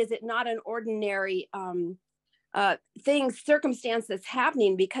 not only is it not an ordinary circumstance that's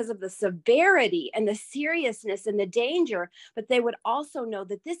happening because of the severity and the seriousness and the danger, but they would also know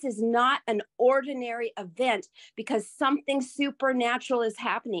that this is not an ordinary event because something supernatural is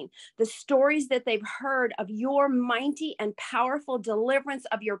happening. The stories that they've heard of your mighty and powerful deliverance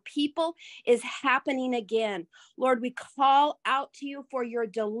of your people is happening again. Lord, we call out to you for your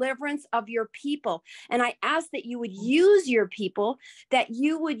deliverance of your people. And I ask that you would use your people, that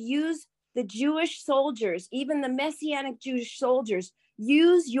you would use the Jewish soldiers, even the Messianic Jewish soldiers,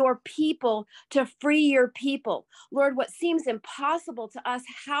 use your people to free your people. Lord, what seems impossible to us,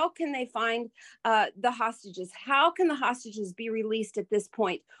 how can they find the hostages? How can the hostages be released at this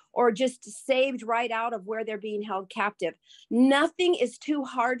point, or just saved right out of where they're being held captive? Nothing is too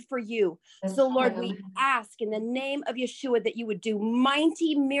hard for you. So Lord, we ask in the name of Yeshua that you would do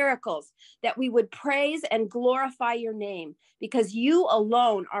mighty miracles, that we would praise and glorify your name, because you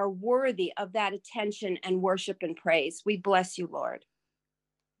alone are worthy of that attention and worship and praise. We bless you, Lord.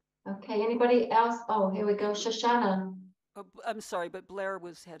 Okay, anybody else? Oh, here we go. Shoshana. Oh, I'm sorry, but Blair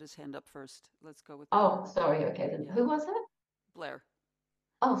had his hand up first. Let's go with Oh, Blair. sorry. Okay, then Yeah. who was it? Blair.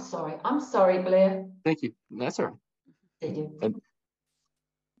 Oh, sorry. I'm sorry, Blair. Thank you. That's all right. Did you? And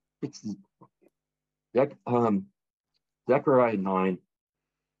it's Zechariah 9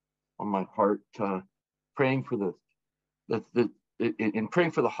 on my heart, praying for in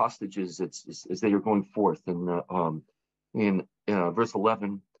praying for the hostages as they are going forth. And in verse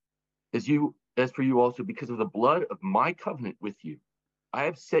 11, as for you also, because of the blood of my covenant with you, I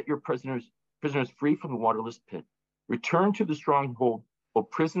have set your prisoners free from the waterless pit. Return to the stronghold, O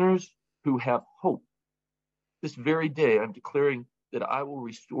prisoners who have hope. This very day, I'm declaring that I will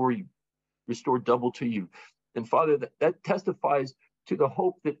restore double to you. And Father, that testifies to the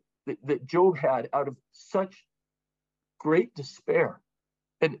hope that Job had out of such great despair.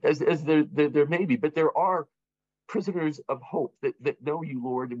 And as there may be, but there are prisoners of hope that know you,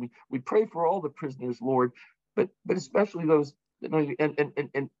 Lord. And we pray for all the prisoners, Lord, but especially those that know you.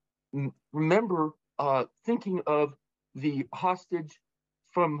 And remember, thinking of the hostage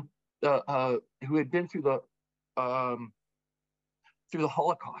from who had been through the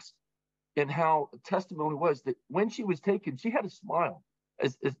Holocaust, and how testimony was that when she was taken, she had a smile,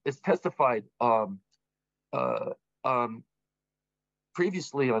 as testified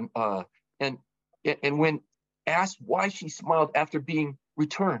previously on and when asked why she smiled after being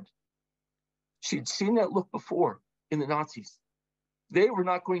returned, she'd seen that look before in the Nazis. They were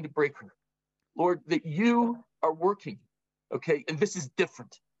not going to break her, Lord, that you are working, okay, and this is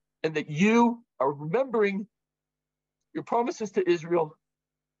different, and that you are remembering your promises to Israel,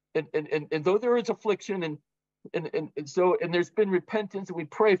 and though there is affliction and there's been repentance, and we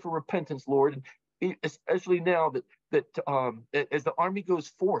pray for repentance, Lord, and especially now that as the army goes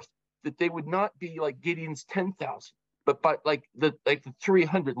forth, that they would not be like Gideon's 10,000, but by like the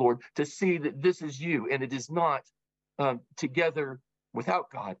 300, Lord, to see that this is you, and it is not together without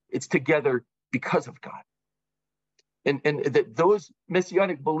God, it's together because of God, and that those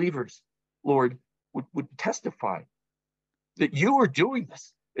messianic believers, Lord, would testify that you are doing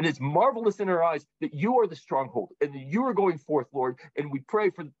this. And it's marvelous in our eyes that you are the stronghold and that you are going forth, Lord. And we pray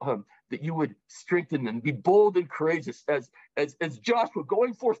for that you would strengthen them, be bold and courageous as Joshua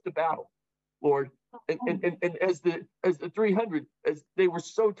going forth to battle, Lord. And as the 300, as they were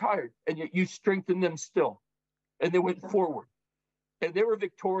so tired, and yet you strengthened them still, and they went forward, and they were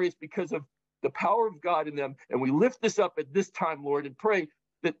victorious because of the power of God in them. And we lift this up at this time, Lord, and pray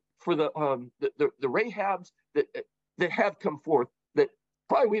that for the Rahabs that have come forth, that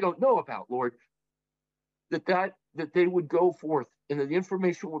probably we don't know about, Lord, that they would go forth, and that the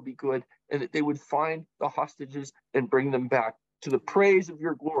information would be good, and that they would find the hostages and bring them back to the praise of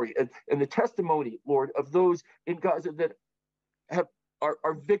your glory, and the testimony, Lord, of those in Gaza that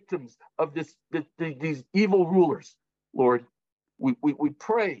are victims of these evil rulers, Lord. We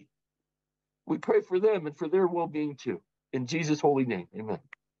pray for them and for their well-being too. In Jesus' holy name, amen.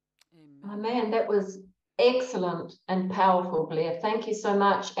 Amen. That was excellent and powerful, Blair. Thank you so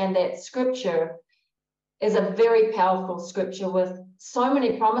much. And that scripture is a very powerful scripture with so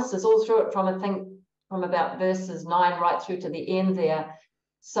many promises all through it, from about verses 9 right through to the end there.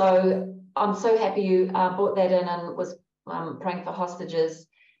 So I'm so happy you brought that in and was praying for hostages.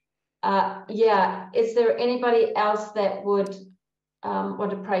 Is there anybody else that would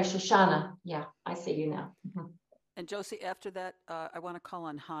want to pray? Shoshana, yeah, I see you now. Mm-hmm. And Josie, after that, I want to call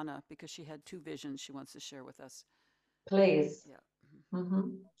on Hannah because she had 2 visions she wants to share with us. Please. Yeah.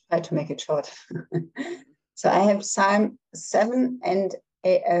 Mm-hmm. Try to make it short. So I have Psalm 7 and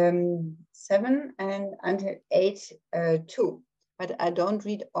until 8, 2, but I don't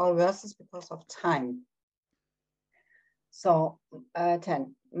read all verses because of time. So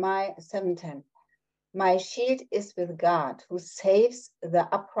 10, 7:10. My shield is with God, who saves the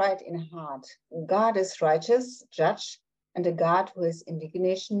upright in heart. God is righteous, judge, and a God who is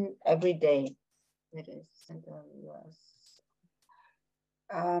indignation every day. That is the verse.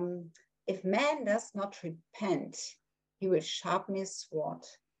 If man does not repent, he will sharpen his sword.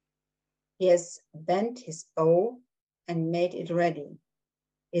 He has bent his bow and made it ready.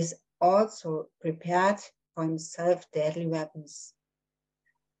 He is also prepared for himself deadly weapons.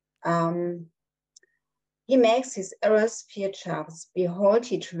 He makes his arrows spear sharps. Behold,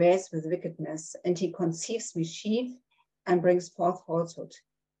 he travails with wickedness, and he conceives mischief and brings forth falsehood.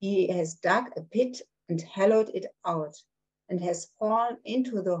 He has dug a pit and hollowed it out, and has fallen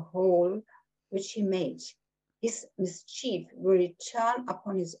into the hole which he made. His mischief will return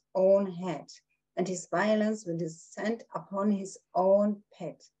upon his own head, and his violence will descend upon his own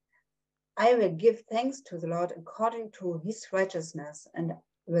pet. I will give thanks to the Lord according to his righteousness, and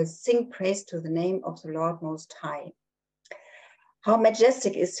will sing praise to the name of the Lord Most High. How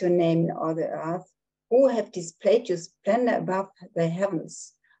majestic is your name in all the earth, who have displayed your splendor above the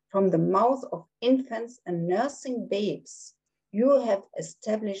heavens. From the mouth of infants and nursing babes, you have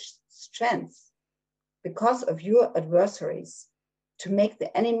established strength because of your adversaries, to make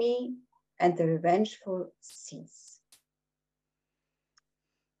the enemy and the revengeful cease.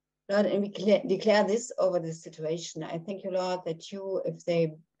 Lord, and we declare this over the situation. I thank you, Lord, that you, if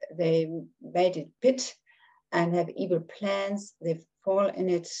they made it pit and have evil plans, they fall in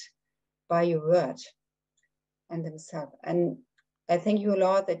it by your word and themselves. And I thank you,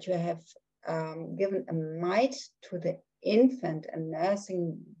 Lord, that you have given a might to the infant and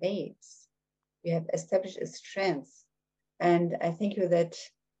nursing babes. You have established a strength. And I thank you that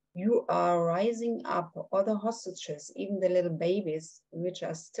you are rising up all the hostages, even the little babies, which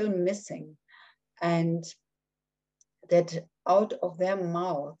are still missing, and that out of their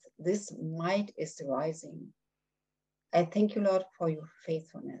mouth, this might is rising. I thank you, Lord, for your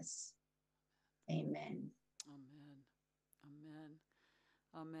faithfulness. Amen. Amen. Amen.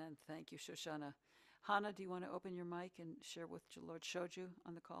 Amen. Thank you, Shoshana. Hannah, do you want to open your mic and share what the Lord showed you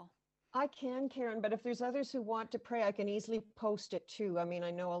on the call? I can, Karen, but if there's others who want to pray, I can easily post it too. I mean, I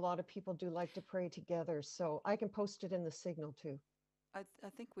know a lot of people do like to pray together, so I can post it in the signal too. I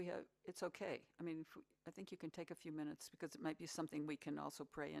think it's okay. I mean, I think you can take a few minutes because it might be something we can also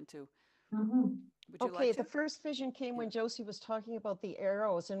pray into. Mm-hmm. Would you okay, like to? The first vision came when Josie was talking about the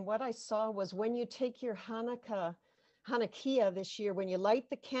arrows, and what I saw was when you take your Hanukkah this year, when you light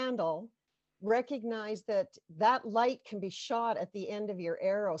the candle, recognize that light can be shot at the end of your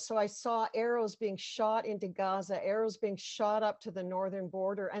arrow. So I saw arrows being shot into Gaza, arrows being shot up to the northern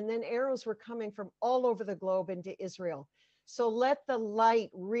border, and then arrows were coming from all over the globe into Israel. So let the light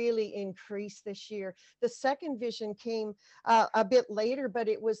really increase this year. The second vision came a bit later, but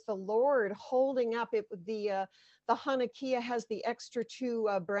it was the Lord holding up it. The Hanukkah has the extra two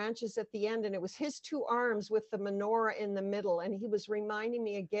branches at the end, and it was his two arms with the menorah in the middle. And he was reminding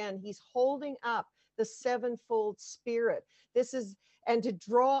me again, he's holding up the sevenfold spirit. And to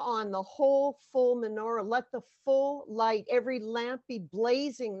draw on the whole full menorah, let the full light, every lamp be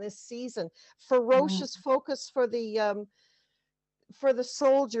blazing this season. Ferocious focus for the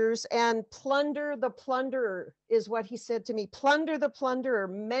soldiers, and plunder the plunderer is what he said to me. Plunder the plunderer,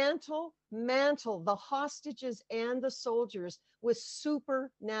 mantle the hostages and the soldiers with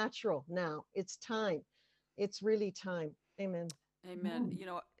supernatural. Now it's time. It's really time. Amen. Amen. You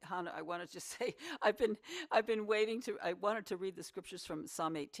know, Hannah, I wanted to say, I've been waiting to. I wanted to read the scriptures from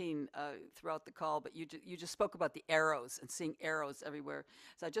Psalm 18 throughout the call, but you just spoke about the arrows and seeing arrows everywhere.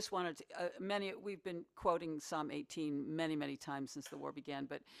 So I just wanted to. We've been quoting Psalm 18 many times since the war began,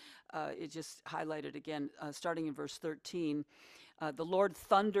 but it just highlighted again, starting in verse 13. The Lord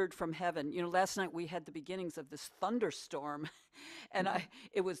thundered from heaven. You know, last night we had the beginnings of this thunderstorm, and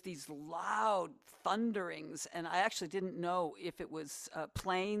it was these loud thunderings, and I actually didn't know if it was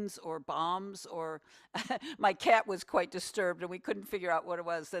planes or bombs or my cat was quite disturbed, and we couldn't figure out what it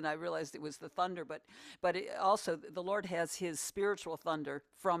was. Then I realized it was the thunder, but also the Lord has his spiritual thunder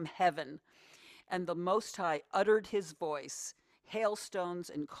from heaven, and the Most High uttered his voice, hailstones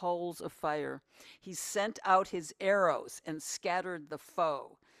and coals of fire. He sent out his arrows and scattered the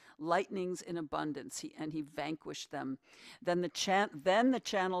foe, lightnings in abundance, and he vanquished them. Then the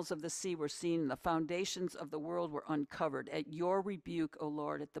channels of the sea were seen, and the foundations of the world were uncovered at your rebuke, O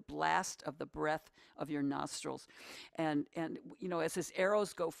Lord, at the blast of the breath of your nostrils. And you know, as his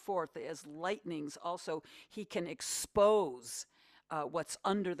arrows go forth, as lightnings, also he can expose what's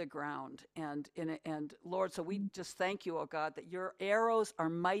under the ground, and Lord, so we just thank you, oh God, that your arrows are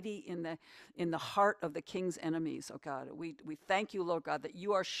mighty in the heart of the king's enemies, oh God. We thank you, Lord God, that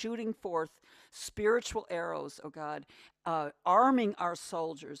you are shooting forth spiritual arrows, oh God, arming our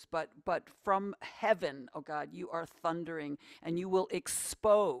soldiers, but from heaven, oh God, you are thundering, and you will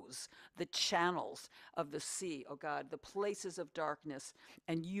expose the channels of the sea, oh God, the places of darkness,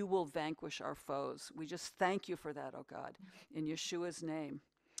 and you will vanquish our foes. We just thank you for that, oh God, in Yeshua's name.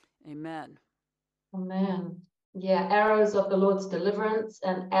 Amen. Amen. Yeah, arrows of the Lord's deliverance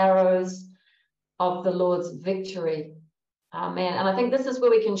and arrows of the Lord's victory. Amen. And I think this is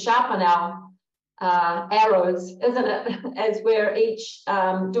where we can sharpen our arrows, isn't it? As we're each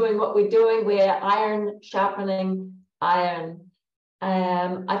doing what we're doing, we're iron sharpening iron.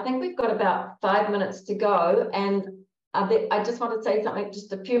 I think we've got about 5 minutes to go, and I just want to say something,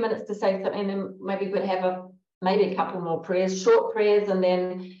 just a few minutes to say something, and then maybe we'll have maybe a couple more prayers, short prayers, and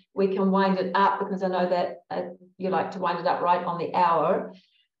then we can wind it up, because I know that you like to wind it up right on the hour.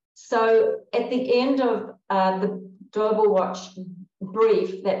 So at the end of the Global Watch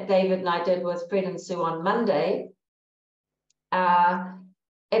brief that David and I did with Fred and Sue on Monday, at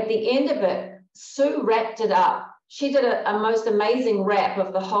the end of it, Sue wrapped it up. She did a most amazing wrap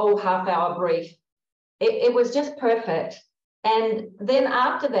of the whole half-hour brief. It was just perfect. And then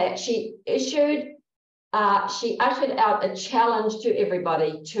after that, she ushered out a challenge to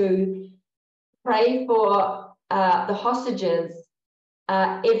everybody to pray for the hostages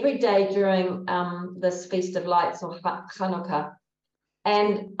every day during this Feast of Lights or Hanukkah.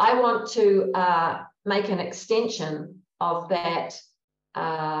 And I want to make an extension of that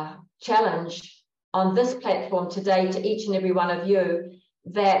challenge on this platform today to each and every one of you,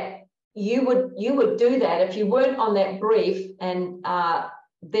 that you would do that. If you weren't on that brief, and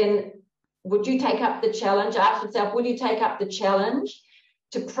then would you take up the challenge? Ask yourself, would you take up the challenge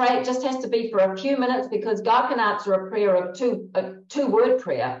to pray? It just has to be for a few minutes, because God can answer a prayer of a two-word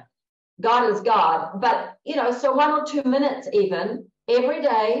prayer. God is God. But, so 1 or 2 minutes even every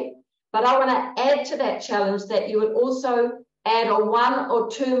day. But I want to add to that challenge that you would also add a 1 or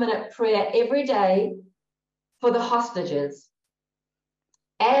 2 minute prayer every day for the hostages.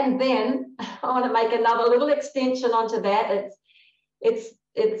 And then I want to make another little extension onto that. It's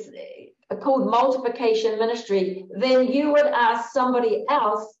called multiplication ministry. Then you would ask somebody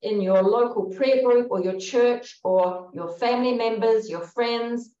else in your local prayer group or your church or your family members, your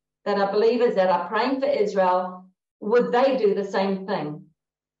friends that are believers that are praying for Israel, would they do the same thing?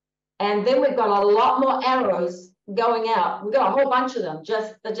 And then we've got a lot more arrows going out. We've got a whole bunch of them.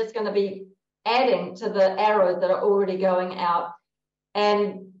 They're just going to be adding to the arrows that are already going out.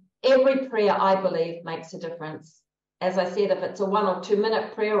 And every prayer, I believe, makes a difference. As I said, if it's a 1 or 2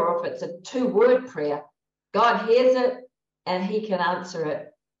 minute prayer, or if it's a 2-word prayer, God hears it and he can answer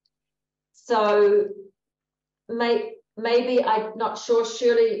it. So maybe, I'm not sure,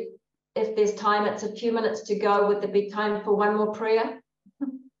 Shirley, if there's time, it's a few minutes to go. Would there be time for one more prayer?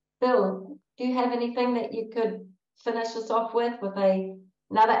 Bill, do you have anything that you could finish us off with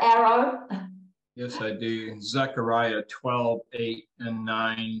another arrow? Yes, I do. Zechariah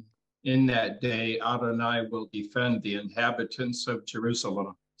 12:8-9. In that day, Adonai will defend the inhabitants of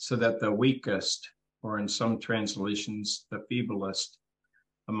Jerusalem, so that the weakest, or in some translations, the feeblest,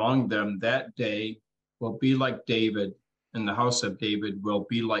 among them that day will be like David, and the house of David will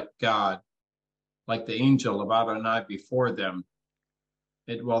be like God, like the angel of Adonai before them.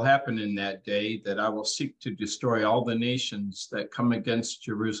 It will happen in that day that I will seek to destroy all the nations that come against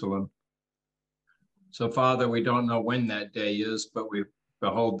Jerusalem. So, Father, we don't know when that day is, but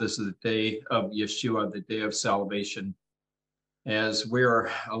behold, this is the day of Yeshua, the day of salvation. As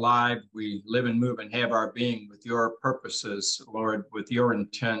we're alive, we live and move and have our being with your purposes, Lord, with your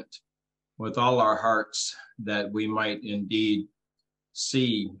intent, with all our hearts, that we might indeed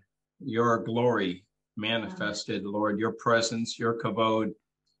see your glory manifested, Lord, your presence, your kavod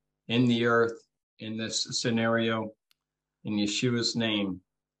in the earth, in this scenario, in Yeshua's name.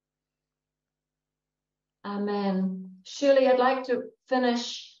 Amen. Shirley, I'd like to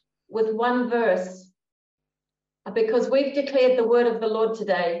finish with one verse, because we've declared the word of the Lord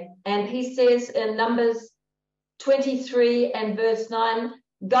today. And he says in Numbers 23 and verse 9,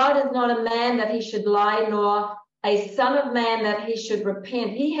 God is not a man that he should lie, nor a son of man that he should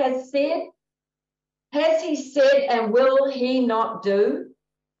repent. He has he said, and will he not do?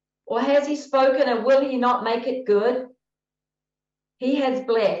 Or has he spoken, and will he not make it good? He has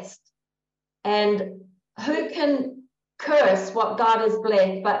blessed. And who can curse what God has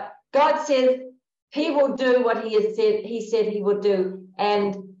blessed? But God says he will do what he said he would do.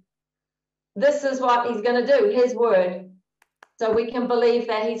 And this is what he's going to do, his word. So we can believe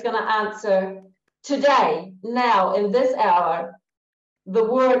that he's going to answer today, now, in this hour, the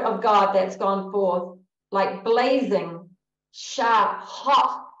word of God that's gone forth, like blazing, sharp,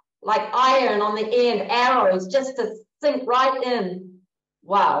 hot, like iron on the end, arrows just to sink right in.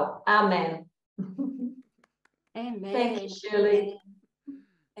 Wow. Amen. Amen. Thank you, Shirley.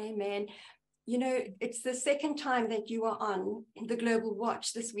 Amen. You know, it's the second time that you are on the Global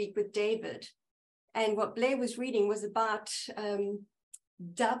Watch this week with David. And what Blair was reading was about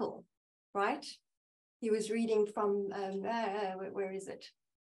double, right? He was reading from, where is it?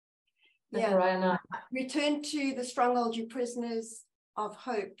 Yeah. Return to the stronghold, you prisoners of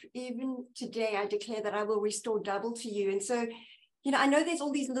hope. Even today, I declare that I will restore double to you. And so, you know, I know there's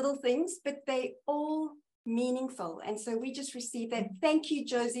all these little things, but they all meaningful. And so we just received that. Thank you,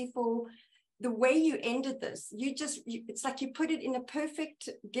 Josie, for the way you ended this. It's like you put it in a perfect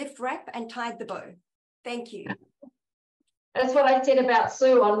gift wrap and tied the bow. Thank you. That's what I said about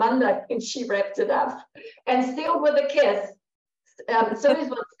Sue on Monday, and she wrapped it up and sealed with a kiss. Sue's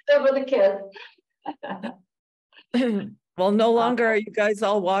was sealed with a kiss. Well, no longer are you guys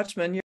all watchmen.